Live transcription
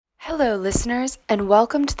Hello, listeners, and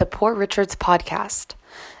welcome to the Port Richards Podcast.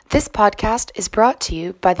 This podcast is brought to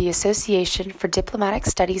you by the Association for Diplomatic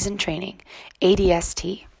Studies and Training,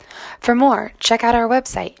 ADST. For more, check out our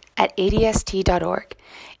website at adst.org.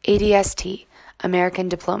 ADST, American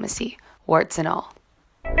Diplomacy, warts and all.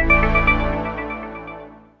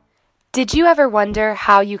 Did you ever wonder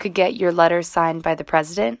how you could get your letter signed by the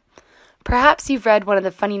president? Perhaps you've read one of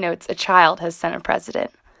the funny notes a child has sent a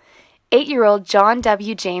president. 8-year-old John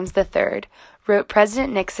W. James III wrote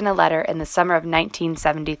President Nixon a letter in the summer of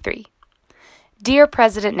 1973. Dear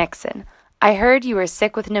President Nixon, I heard you were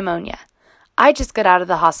sick with pneumonia. I just got out of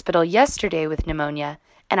the hospital yesterday with pneumonia,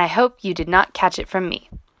 and I hope you did not catch it from me.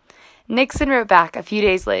 Nixon wrote back a few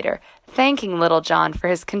days later, thanking little John for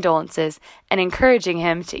his condolences and encouraging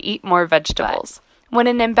him to eat more vegetables. When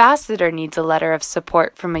an ambassador needs a letter of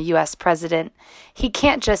support from a U.S. president, he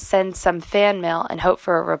can't just send some fan mail and hope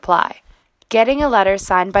for a reply. Getting a letter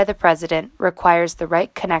signed by the president requires the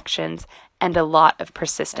right connections and a lot of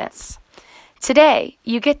persistence. Today,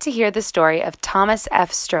 you get to hear the story of Thomas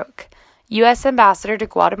F. Stroke, U.S. Ambassador to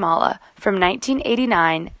Guatemala from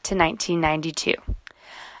 1989 to 1992.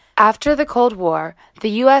 After the Cold War, the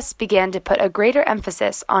U.S. began to put a greater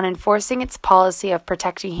emphasis on enforcing its policy of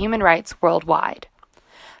protecting human rights worldwide.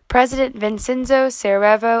 President Vincenzo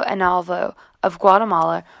Cerezo Analvo of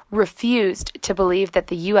Guatemala refused to believe that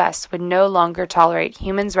the U.S. would no longer tolerate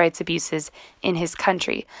human rights abuses in his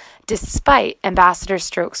country, despite Ambassador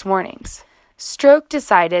Stroke's warnings. Stroke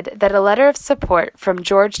decided that a letter of support from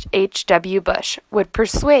George H.W. Bush would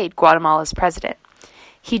persuade Guatemala's president.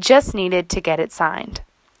 He just needed to get it signed.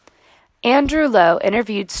 Andrew Lowe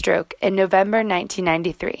interviewed Stroke in November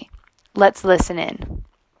 1993. Let's listen in.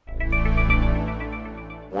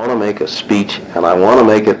 I want to make a speech, and I want to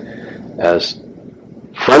make it as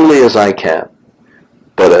friendly as I can,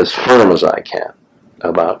 but as firm as I can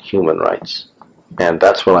about human rights. And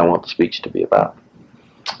that's what I want the speech to be about.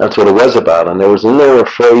 That's what it was about. And there was in there a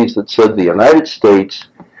phrase that said the United States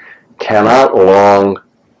cannot long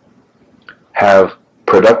have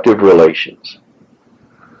productive relations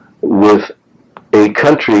with a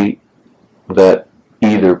country that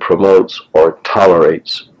either promotes or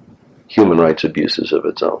tolerates human rights abuses of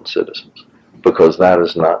its own citizens, because that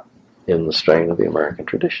is not in the strain of the American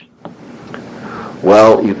tradition.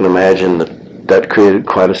 Well, you can imagine that created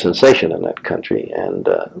quite a sensation in that country, and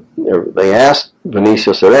they asked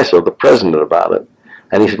Vinicio Cerezo, the president, about it,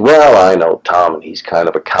 and he said, well, I know Tom, and he's kind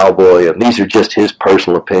of a cowboy, and these are just his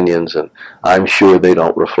personal opinions, and I'm sure they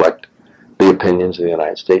don't reflect the opinions of the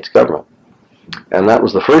United States government. And that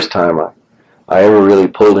was the first time I ever really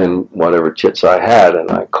pulled in whatever chits I had,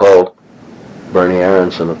 and I called Bernie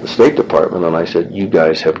Aronson of the State Department, and I said, you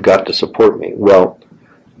guys have got to support me. Well,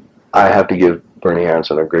 I have to give Bernie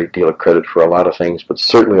Aronson a great deal of credit for a lot of things, but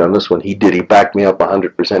certainly on this one he did. He backed me up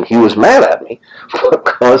 100%. He was mad at me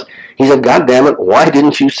because he said, God damn it, why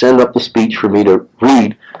didn't you send up the speech for me to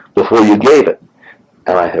read before you gave it?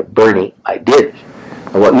 And I said, Bernie, I did.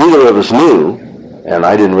 And what neither of us knew, and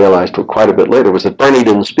I didn't realize till quite a bit later, was that Bernie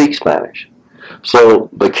didn't speak Spanish. So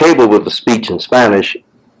the cable with the speech in Spanish,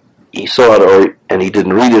 he saw it, and he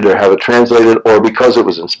didn't read it or have it translated, or because it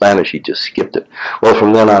was in Spanish, he just skipped it. Well,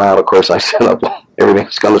 from then on out, of course, I set up everything I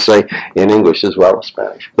was going to say in English as well as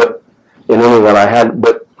Spanish. But in any event,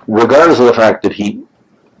 but regardless of the fact that he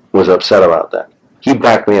was upset about that, he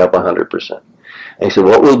backed me up 100%. And he said,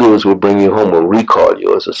 what we'll do is we'll bring you home, we'll recall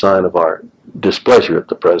you as a sign of our displeasure at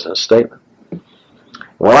the president's statement.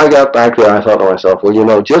 When I got back there, I thought to myself,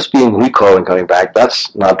 well, just being recalled and coming back,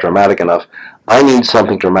 that's not dramatic enough. I need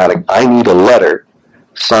something dramatic. I need a letter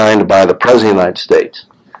signed by the President of the United States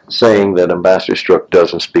saying that Ambassador Stroke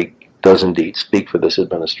does indeed speak for this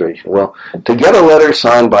administration. Well, to get a letter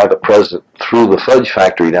signed by the President through the fudge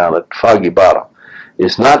factory down at Foggy Bottom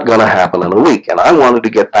is not going to happen in a week. And I wanted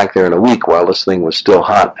to get back there in a week while this thing was still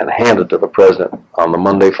hot and hand it to the President on the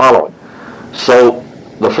Monday following. So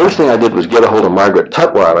the first thing I did was get a hold of Margaret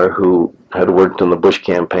Tutwiler, who had worked in the Bush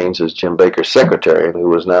campaigns as Jim Baker's secretary and who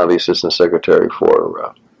was now the assistant secretary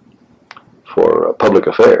for public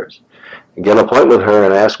affairs. And get an appointment with her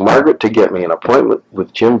and ask Margaret to get me an appointment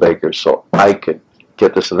with Jim Baker so I could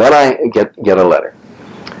get this. And then I get a letter.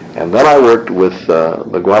 And then I worked with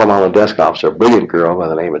the Guatemala desk officer, a brilliant girl by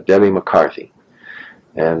the name of Debbie McCarthy.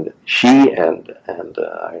 And she and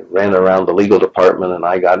I ran around the legal department, and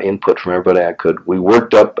I got input from everybody I could. We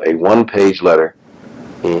worked up a one-page letter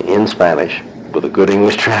in Spanish, with a good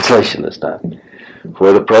English translation this time,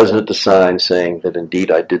 for the President to sign saying that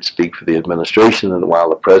indeed I did speak for the administration, and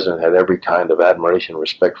while the President had every kind of admiration and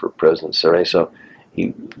respect for President Cerezo,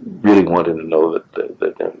 he really wanted to know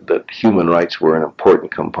that human rights were an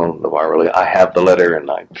important component I have the letter and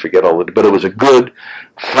I forget all but it was a good,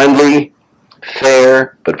 friendly,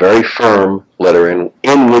 fair, but very firm letter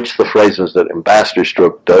in which the phrase was that Ambassador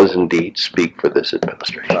Stroop does indeed speak for this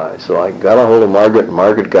administration. So I got a hold of Margaret,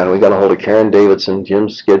 and we got a hold of Karen Davidson,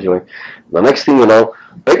 Jim's scheduling. The next thing you know,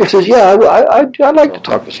 Baker says, yeah, I'd like to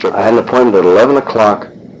talk to Stroop. I had an appointment at 11 o'clock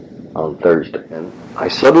on Thursday, and I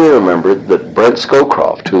suddenly remembered that Brent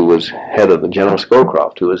Scowcroft, who was General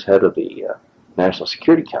Scowcroft, who was head of the National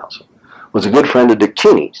Security Council, was a good friend of Dick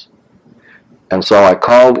Cheney's. And so I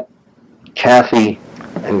called Kathy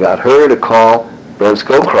and got her to call Brent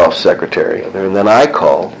Scowcroft's secretary. And then I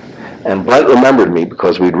called, and Brent remembered me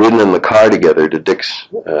because we'd ridden in the car together to Dick's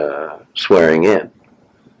swearing in.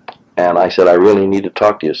 And I said, I really need to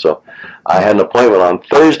talk to you. So I had an appointment on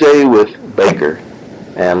Thursday with Baker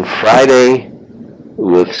and Friday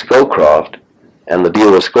with Scowcroft, and the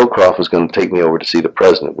deal with Scowcroft was going to take me over to see the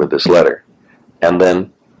president with this letter. And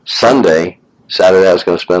then Saturday, I was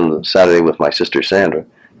going to spend the Saturday with my sister Sandra,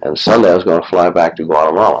 and Sunday I was going to fly back to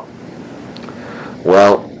Guatemala.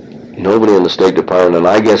 Well, nobody in the State Department, and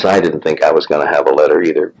I guess I didn't think I was going to have a letter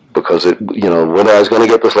either, because whether I was going to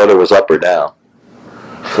get this letter was up or down.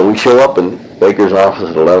 So we show up in Baker's office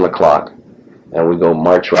at 11 o'clock, and we go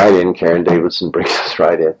march right in. Karen Davidson brings us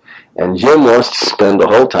right in. And Jim wants to spend the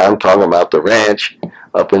whole time talking about the ranch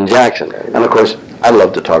up in Jackson. And of course, I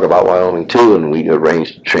love to talk about Wyoming too, and we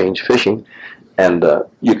arranged strange fishing. And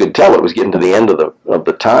you could tell it was getting to the end of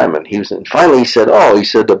the time. And finally he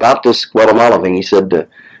said, about this Guatemala thing, he said,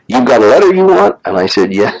 you've got a letter you want? And I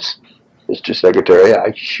said, yes, Mr. Secretary,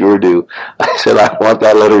 I sure do. I said, I want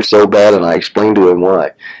that letter so bad, and I explained to him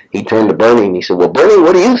why. He turned to Bernie and he said, well, Bernie,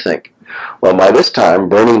 what do you think? Well, by this time,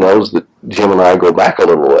 Bernie knows that Jim and I go back a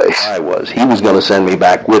little ways. He was going to send me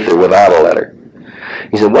back with or without a letter.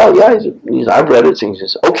 He said, well, yeah, I've read it. So he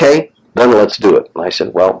says, okay, then let's do it. And I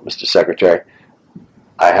said, well, Mr. Secretary,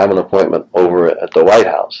 I have an appointment over at the White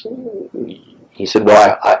House. He said,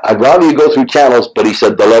 well, I'd rather you go through channels, but he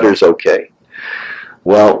said, the letter's okay.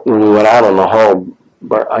 Well, when we went out on the hall,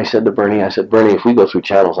 I said to Bernie, Bernie, if we go through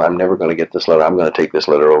channels, I'm never going to get this letter. I'm going to take this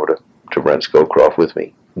letter over to Brent Scowcroft with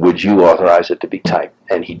me. Would you authorize it to be typed?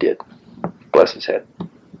 And he did. Bless his head.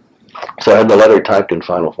 So I had the letter typed in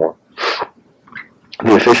final form.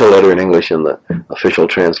 The official letter in English and the official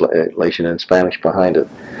translation in Spanish behind it.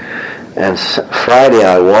 And Friday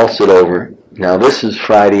I waltzed it over. Now this is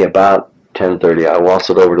Friday about 10:30. I waltzed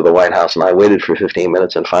it over to the White House, and I waited for 15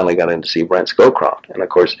 minutes and finally got in to see Brent Scowcroft. And of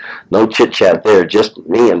course, no chit-chat there, just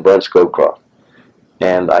me and Brent Scowcroft.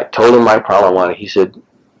 And I told him my problem.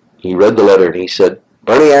 He read the letter and he said,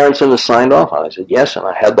 Bernie Aronson has signed off on it. I said, yes, and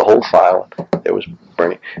I had the whole file. There was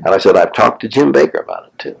Bernie. And I said, I've talked to Jim Baker about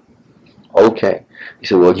it too. Okay. He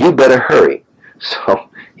said, well, you better hurry. So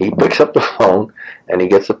he picks up the phone and he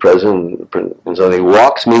gets the president, and so he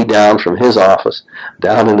walks me down from his office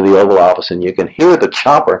down into the Oval Office, and you can hear the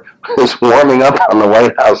chopper is warming up on the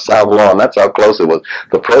White House South Lawn. That's how close it was.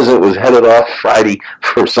 The president was headed off Friday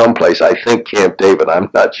for someplace, I think Camp David, I'm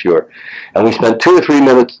not sure. And we spent 2 or 3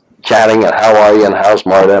 minutes chatting, and how are you, and how's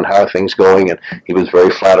Marta, and how are things going, and he was very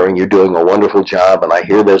flattering. You're doing a wonderful job, and I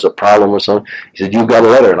hear there's a problem or something. He said, you've got a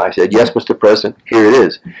letter, and I said, yes, Mr. President, here it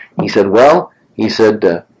is. He said, well,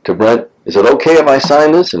 to Brent, is it okay if I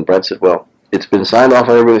sign this? And Brent said, well, it's been signed off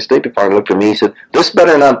on everybody in the State Department. Looked at me, he said, this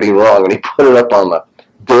better not be wrong, and he put it up on the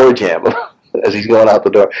door jamb as he's going out the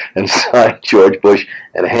door, and signed George Bush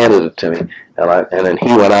and handed it to me. And then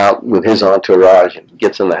he went out with his entourage and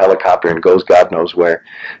gets in the helicopter and goes God knows where.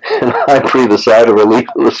 And I breathe a sigh of relief,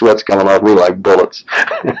 and the sweat's coming off me like bullets.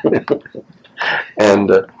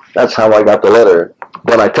 And that's how I got the letter.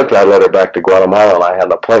 Then I took that letter back to Guatemala, and I had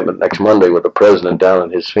an appointment next Monday with the president down in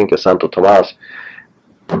his finca, Santo Tomas.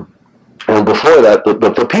 And before that,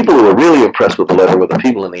 the people who were really impressed with the letter were the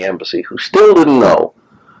people in the embassy who still didn't know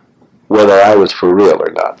whether I was for real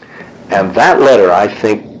or not. And that letter, I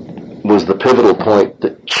think, was the pivotal point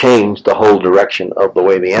that changed the whole direction of the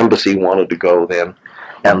way the embassy wanted to go then,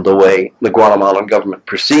 and the way the Guatemalan government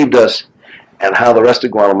perceived us, and how the rest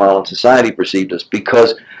of Guatemalan society perceived us.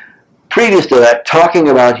 Because previous to that, talking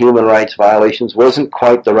about human rights violations wasn't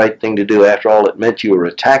quite the right thing to do. After all, it meant you were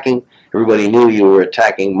attacking. Everybody knew you were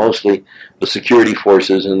attacking mostly the security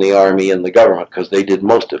forces and the army and the government, because they did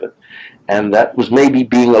most of it. And that was maybe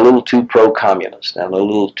being a little too pro-communist and a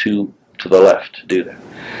little too to the left to do that.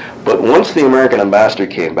 But once the American ambassador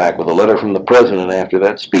came back with a letter from the president after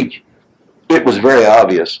that speech, it was very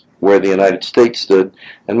obvious where the United States stood,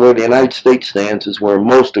 and where the United States stands is where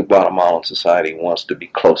most of Guatemalan society wants to be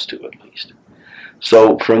close to, at least.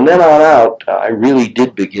 So from then on out, I really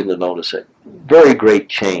did begin to notice a very great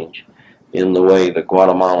change in the way the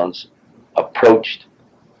Guatemalans approached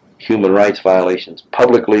human rights violations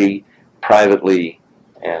publicly, privately,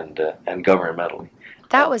 and governmentally.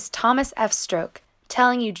 That was Thomas F. Stroke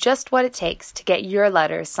telling you just what it takes to get your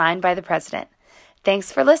letter signed by the president.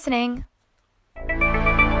 Thanks for listening.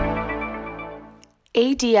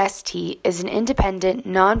 ADST is an independent,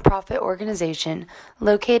 nonprofit organization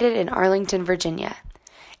located in Arlington, Virginia.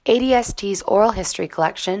 ADST's oral history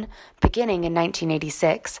collection, beginning in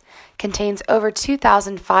 1986, contains over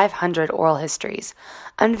 2,500 oral histories,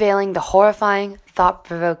 unveiling the horrifying,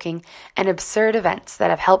 thought-provoking, and absurd events that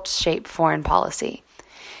have helped shape foreign policy.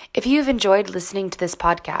 If you've enjoyed listening to this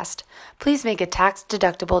podcast, please make a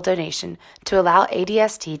tax-deductible donation to allow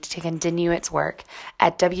ADST to continue its work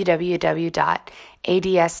at www.adst.org.